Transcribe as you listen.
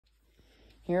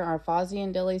Here are Fozzie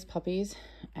and Dilly's puppies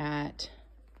at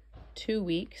 2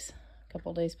 weeks, a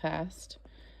couple days past.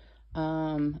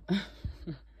 There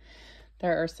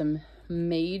are some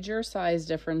major size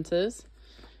differences.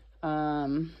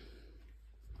 So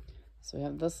we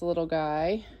have this little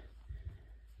guy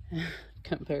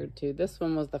compared to this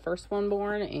one was the first one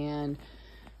born, and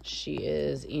she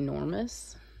is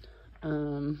enormous.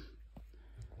 You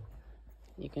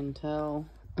can tell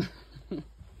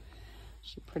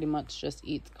she pretty much just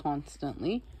eats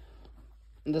constantly.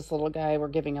 This little guy, we're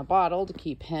giving a bottle to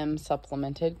keep him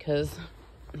supplemented because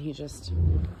he just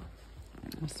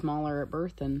was smaller at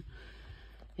birth and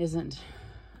isn't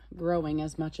growing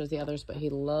as much as the others, but he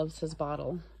loves his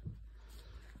bottle.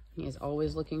 He is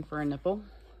always looking for a nipple.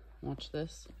 Watch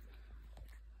this.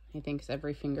 He thinks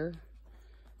every finger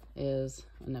is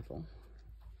a nipple.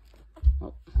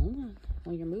 Oh, hold on.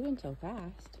 Well, you're moving so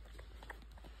fast.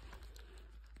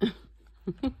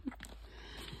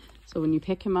 So when you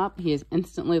pick him up, he is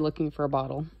instantly looking for a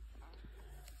bottle.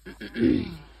 This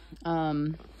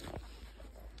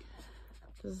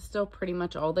is still pretty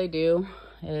much all they do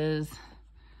is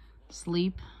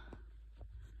sleep.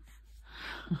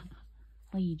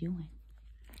 What are you doing?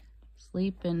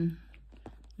 Sleep, and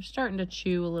they're starting to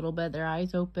chew a little bit. Their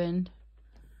eyes opened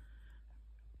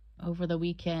over the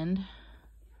weekend.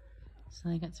 So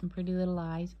they got some pretty little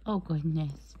eyes. Oh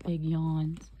goodness, big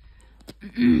yawns.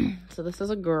 So this is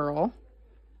a girl.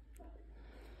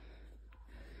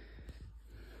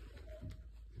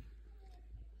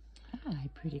 Hi,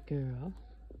 pretty girl.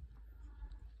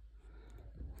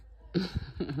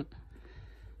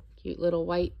 Cute little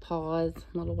white paws,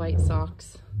 little white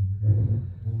socks.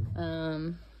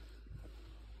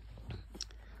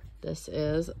 This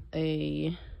is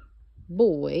a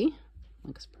boy.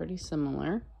 Looks pretty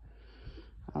similar.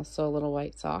 Also little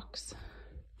white socks.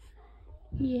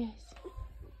 Yes.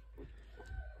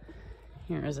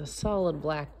 Here is a solid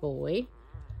black boy.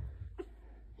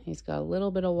 He's got a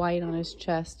little bit of white on his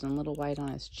chest and a little white on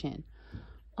his chin.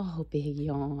 Oh, big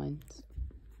yawns.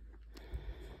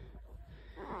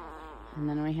 And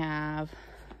then we have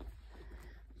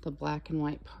the black and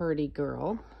white party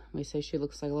girl. We say she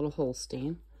looks like a little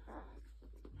Holstein.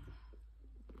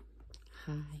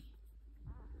 Hi.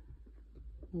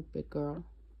 Oh, big girl.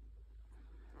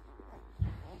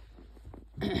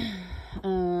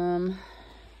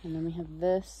 And then we have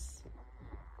this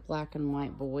black and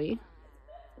white boy.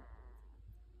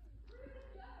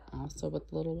 Also with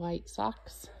little white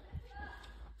socks.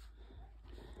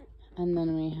 And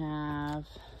then we have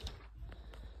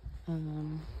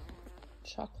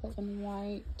chocolate and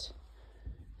white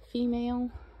female.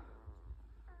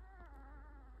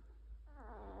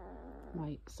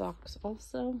 White socks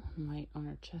also. White on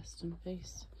her chest and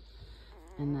face.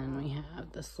 And then we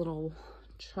have this little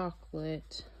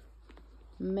chocolate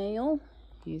male.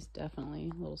 He's definitely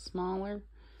a little smaller.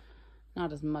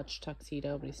 Not as much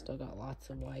tuxedo, but he's still got lots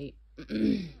of white.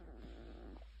 And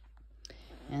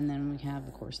then we have,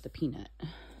 of course, the peanut.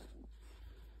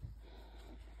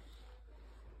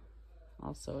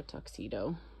 Also a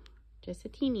tuxedo. Just a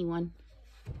teeny one.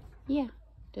 Yeah,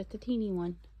 just a teeny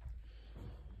one.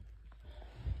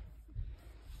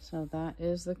 So that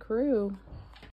is the crew.